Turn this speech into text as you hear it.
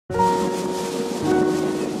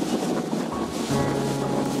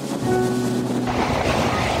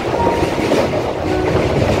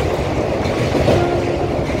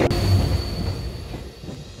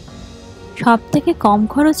সবথেকে কম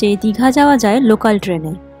খরচে দীঘা যাওয়া যায় লোকাল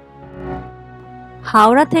ট্রেনে।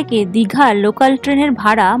 হাওড়া থেকে দীঘার লোকাল ট্রেনের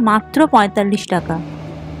ভাড়া মাত্র ৪৫ টাকা।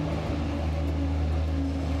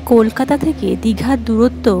 কলকাতা থেকে দীঘার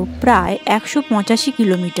দূরত্ব প্রায় ১৮৫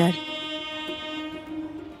 কিলোমিটার।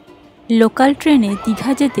 লোকাল ট্রেনে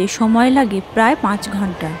দীঘা যেতে সময় লাগে প্রায় ৫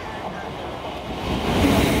 ঘন্টা।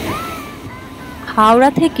 হাওড়া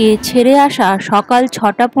থেকে ছেড়ে আসা সকাল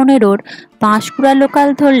 ৬টা ১৫-র পাঁশকুড়া লোকাল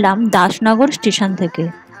ধরলাম দাসনগর স্টেশন থেকে।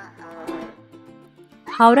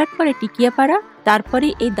 হাওড়ার পরে টিকিয়াপাড়া, তারপরে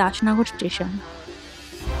এই দাসনগর স্টেশন।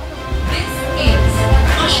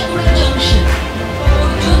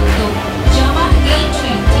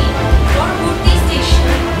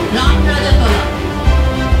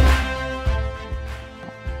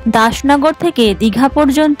 দাসনগর থেকে দীঘা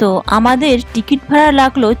পর্যন্ত আমাদের টিকিট ভাড়া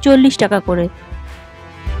লাগলো ৪০ টাকা করে।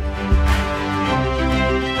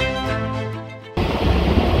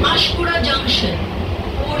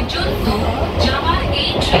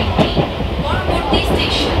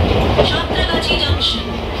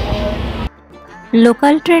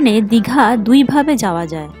 লোকাল ট্রেনে দীঘা দুইভাবে যাওয়া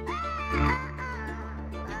যায়।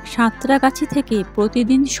 সাঁতরাগাছি থেকে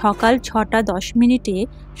প্রতিদিন সকাল ৬টা ১০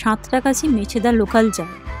 সাঁতরাগাছি মেছেদা লোকাল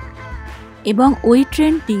যায় এবং ওই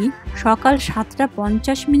ট্রেনটি সকাল ৭টা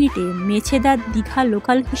 ৫০ মেছেদা দীঘা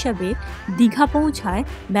লোকাল হিসাবে দীঘা পৌঁছায়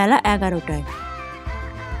বেলা ১১টায়।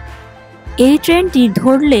 এই ট্রেনটি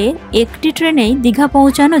ধরলে একটি ট্রেনেই দীঘা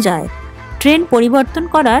পৌঁছানো যায়, ট্রেন পরিবর্তন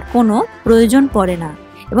করার কোনো প্রয়োজন পড়ে না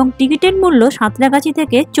এবং টিকিটের মূল্য সাঁতরাগাছি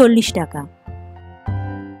থেকে ৪০ টাকা।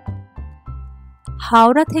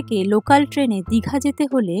 হাওড়া থেকে লোকাল ট্রেনে দীঘা যেতে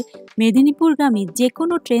হলে মেদিনীপুরগামী যে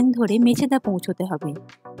কোনো ট্রেন ধরে মেছেদা পৌঁছতে হবে।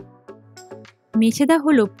 মেছেদা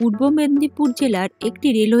হলো পূর্ব মেদিনীপুর জেলার একটি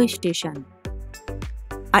রেলওয়ে স্টেশন,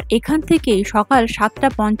 আর এখান থেকে সকাল ৭টা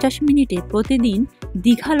 ৫০ প্রতিদিন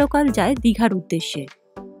দীঘা লোকাল যায় দীঘার উদ্দেশ্যে।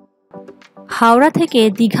 হাওড়া থেকে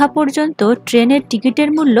দীঘা পর্যন্ত ট্রেনের টিকিটের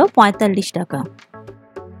মূল্য ৪৫ টাকা।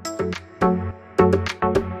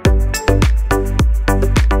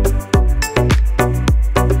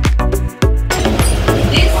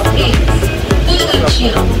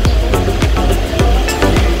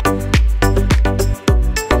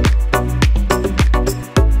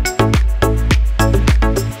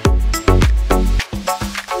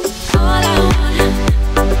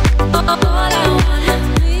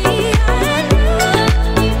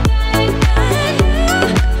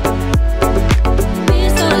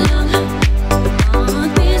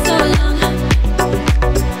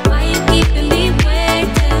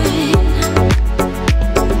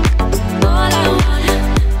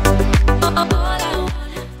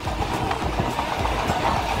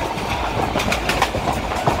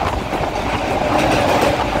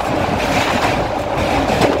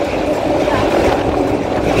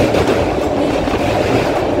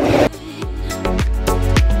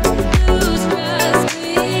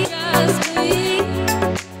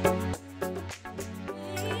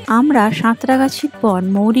 আমরা সাঁতরাগাছির পর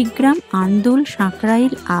মৌরিগ্রাম, আন্দুল,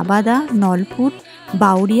 সাঁকরাইল, আবাদা, নলপুর,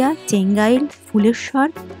 বাউরিয়া, চেঙ্গাইল, ফুলেশ্বর,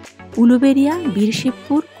 উলুবেড়িয়া,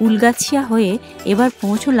 বীরশিবপুর, কুলগাছিয়া হয়ে এবার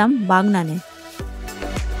পৌঁছলাম বাগনানে।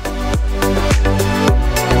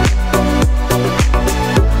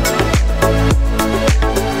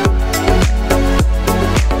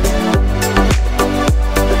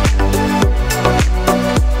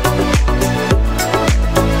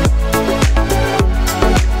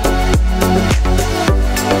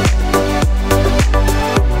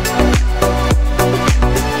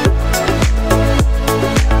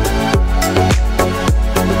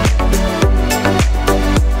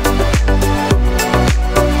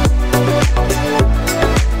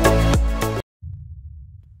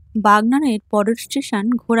 বাগনানের পরের স্টেশন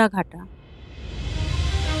ঘোড়াঘাটা।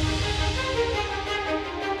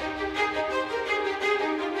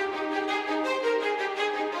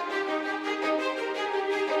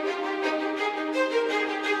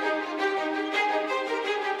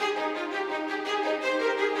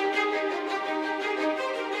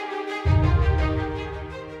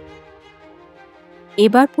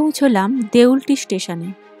 এবার পৌঁছলাম দেউলটি স্টেশনে।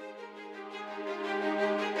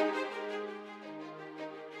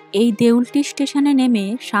 এই দেউলটি স্টেশনে নেমে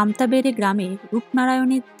সামতাবেড়ে গ্রামে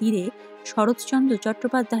রূপনারায়ণের তীরে শরৎচন্দ্র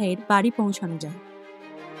চট্টোপাধ্যায়ের বাড়ি পৌঁছানো যায়।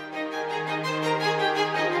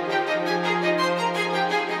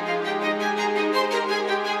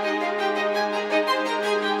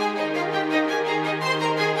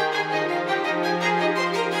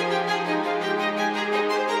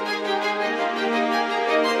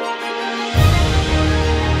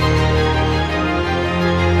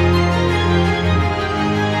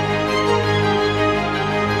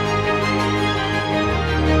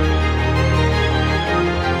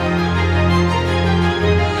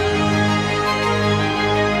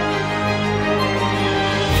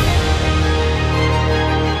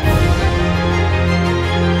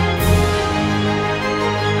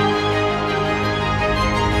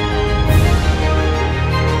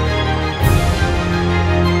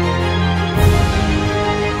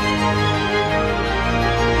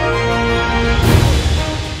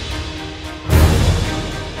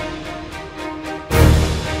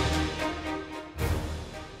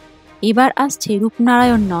 এবার আসছে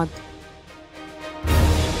রূপনারায়ণ নদ।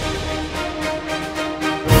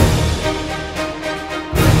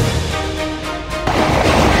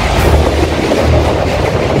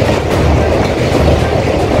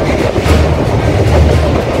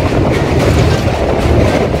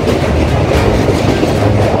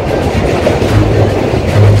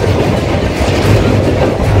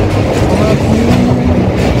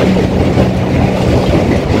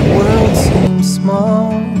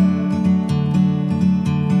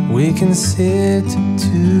 We can sit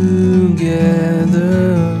together.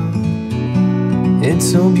 It's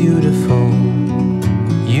so beautiful,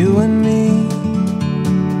 you and me.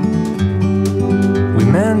 We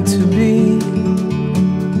meant to be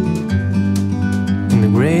in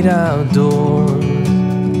the great outdoors,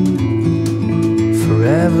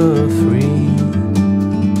 forever free.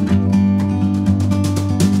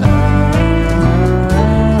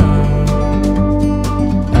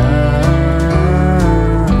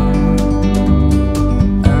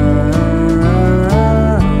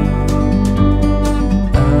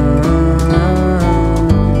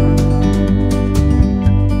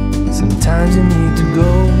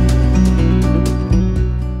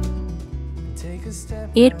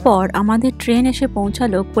 এরপর আমাদের ট্রেন এসে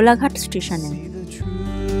পৌঁছালো কোলাঘাট স্টেশনে।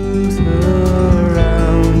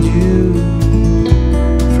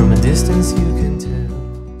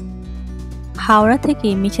 হাওড়া থেকে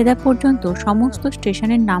মেছেদা পর্যন্ত সমস্ত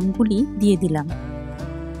স্টেশনের নামগুলি দিয়ে দিলাম।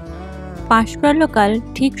 পাঁশকুড়া লোকাল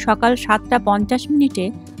ঠিক সকাল 7:50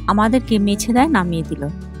 আমাদেরকে মেছেদায় নামিয়ে দিল।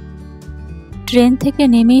 ট্রেন থেকে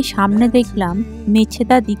নেমেই সামনে দেখলাম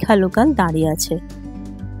মেছেদা দীঘা লোকাল দাঁড়িয়ে আছে।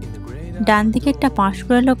 ডান দিকেরটা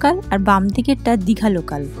পাঁশকুড়া লোকাল আর বাম দিকেরটা দীঘা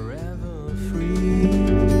লোকাল।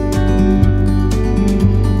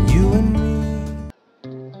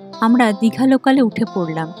 আমরা দীঘা লোকালে উঠে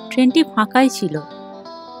পড়লাম। ট্রেনটি ফাঁকাই ছিল।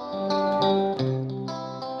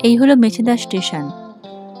 এই হলো মেছেদা স্টেশন।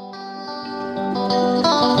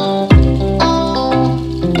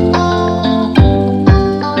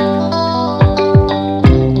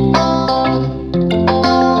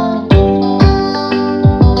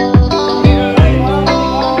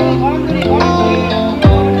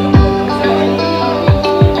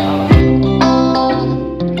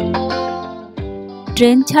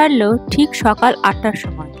 ট্রেন ছাড়লো ঠিক সকাল 8টার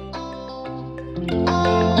সময়।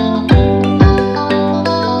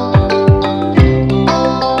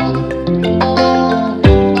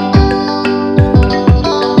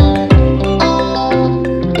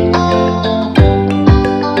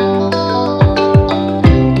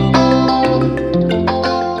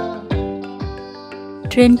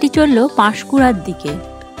 ট্রেনটি চলল পাঁশকুড়ার দিকে।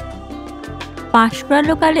 পাঁশকুড়া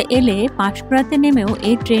লোকালে এলে পাঁশকুড়াতে নেমেও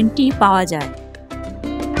এই ট্রেনটি পাওয়া যায়।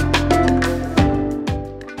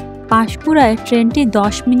 পাঁশকুড়ায় ট্রেনটি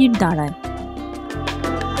 10 মিনিট দাঁড়ায়।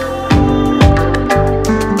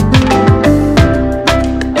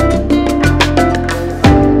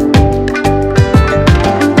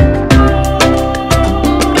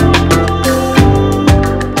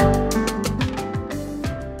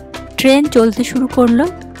 ট্রেন চলতে শুরু করলো।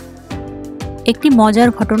 একটি মজার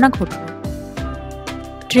ঘটনা ঘটল।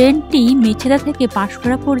 ট্রেনটি মেছেদা থেকে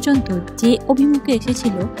পাঁশকুড়া পর্যন্ত যে অভিমুখে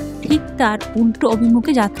এসেছিল ঠিক তার উল্টো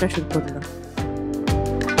অভিমুখে যাত্রা শুরু করল।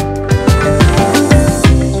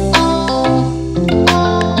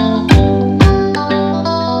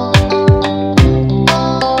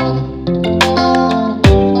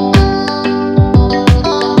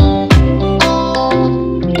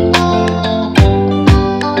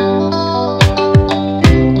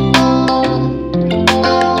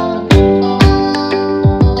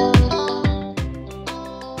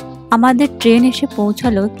 আমাদের ট্রেন এসে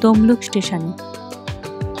পৌঁছালো তমলুক স্টেশনে।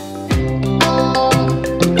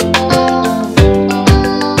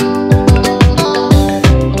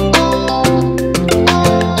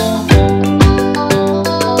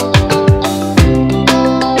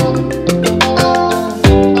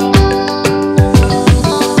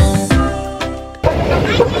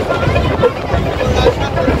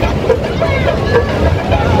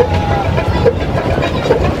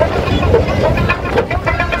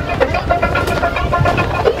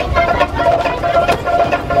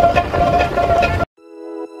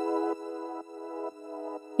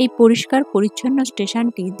 এই পরিষ্কার পরিচ্ছন্ন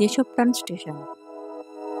স্টেশনটি দেশপ্রাণ স্টেশন।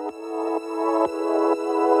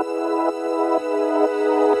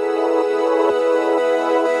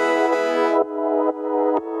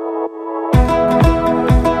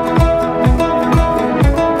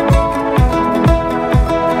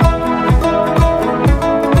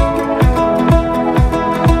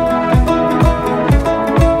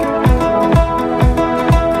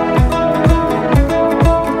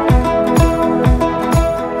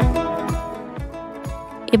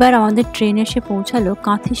 এবার আমাদের ট্রেন এসে পৌঁছালো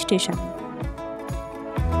কাঁথি স্টেশনে।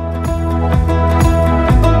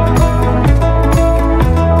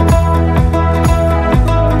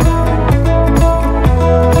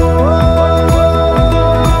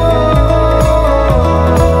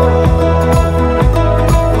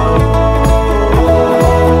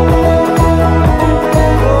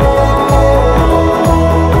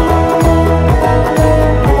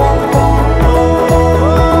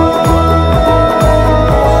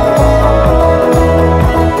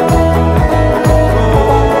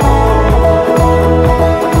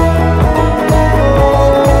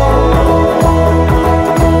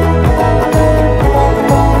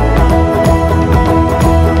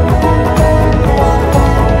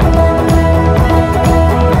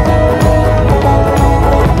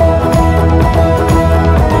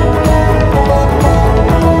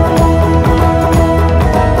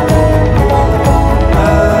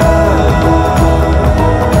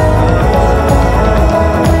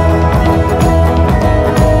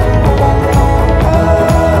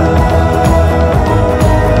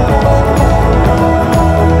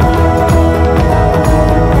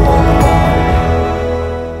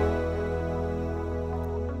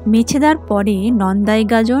 মেছেদার পরে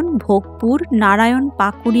নন্দাইগাজন, ভোগপুর, নারায়ণ,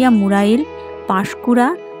 পাকুড়িয়া, মুরাইল, পাঁশকুড়া,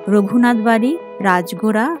 রঘুনাথবাড়ি,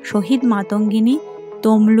 রাজগোড়া, শহীদ মাতঙ্গিনী,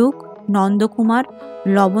 তমলুক, নন্দকুমার,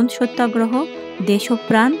 লবণ সত্যাগ্রহ,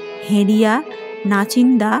 দেশপ্রাণ, হেরিয়া,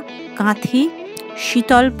 নাচিন্দা, কাঁথি,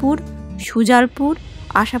 শীতলপুর, সুজালপুর,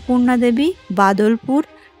 আশাপূর্ণা দেবী, বাদলপুর,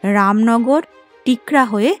 রামনগর, টিকরা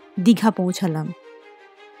হয়ে দীঘা পৌঁছালাম।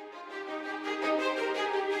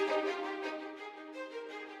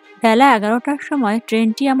 বেলা 11টার সময়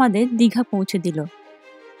ট্রেনটি আমাদের দীঘা পৌঁছে দিল।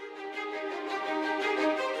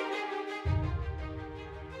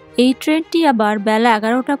 এই ট্রেনটি আবার বেলা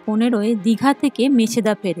 11:15 দীঘা থেকে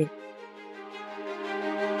মেছেদা ফেরে।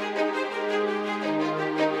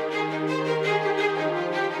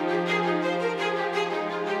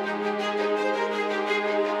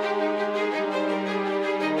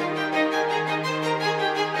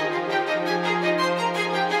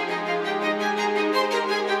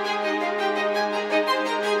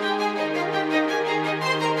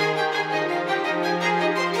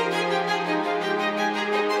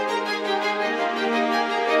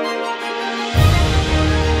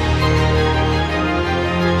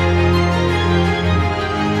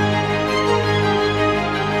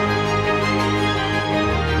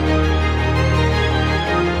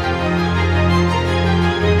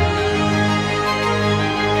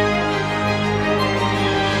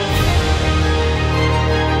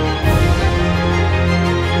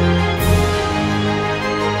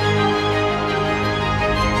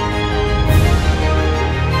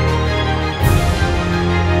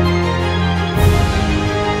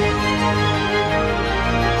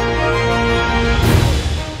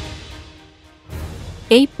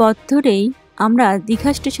 এই পথ ধরেই আমরা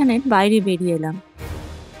দীঘা স্টেশনের বাইরে বেরিয়ে এলাম।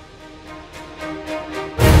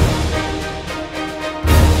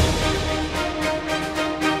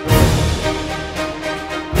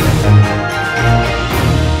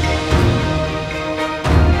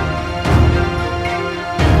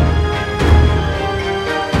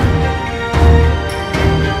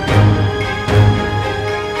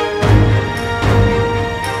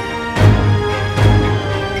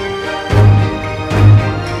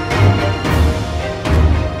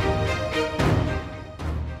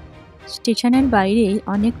 স্টেশনের বাইরেই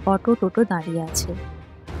অনেক অটো টোটো দাঁড়িয়ে আছে।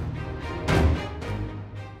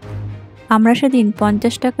 আমরা সেদিন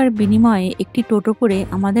 50 টাকার বিনিময়ে একটি টোটো করে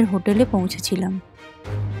আমাদের হোটেলে পৌঁছেছিলাম।